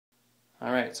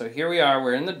All right, so here we are.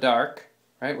 We're in the dark,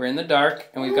 right? We're in the dark,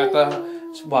 and we've got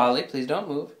the, Wally, please don't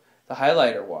move, the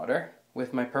highlighter water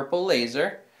with my purple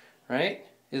laser, right?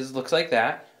 Looks like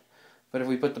that. But if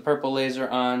we put the purple laser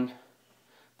on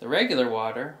the regular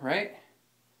water, right?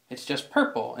 It's just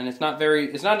purple, and it's not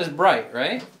as bright,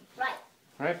 right? Right.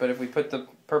 Right, but if we put the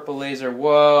purple laser,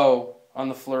 whoa, on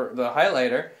the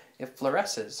highlighter, it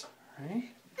fluoresces,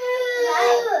 right?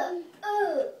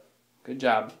 Good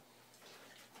job.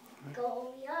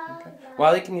 Okay.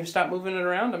 Wally, can you stop moving it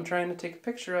around? I'm trying to take a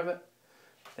picture of it.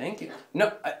 Thank you.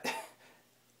 No,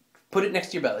 put it next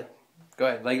to your belly. Go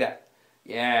ahead, like that.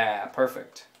 Yeah,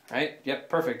 perfect. Right? Yep,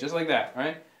 perfect, just like that,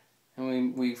 right?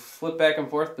 And we flip back and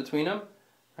forth between them,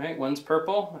 right? One's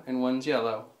purple and one's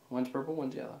yellow. One's purple,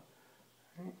 one's yellow.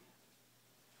 Right?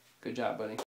 Good job, buddy.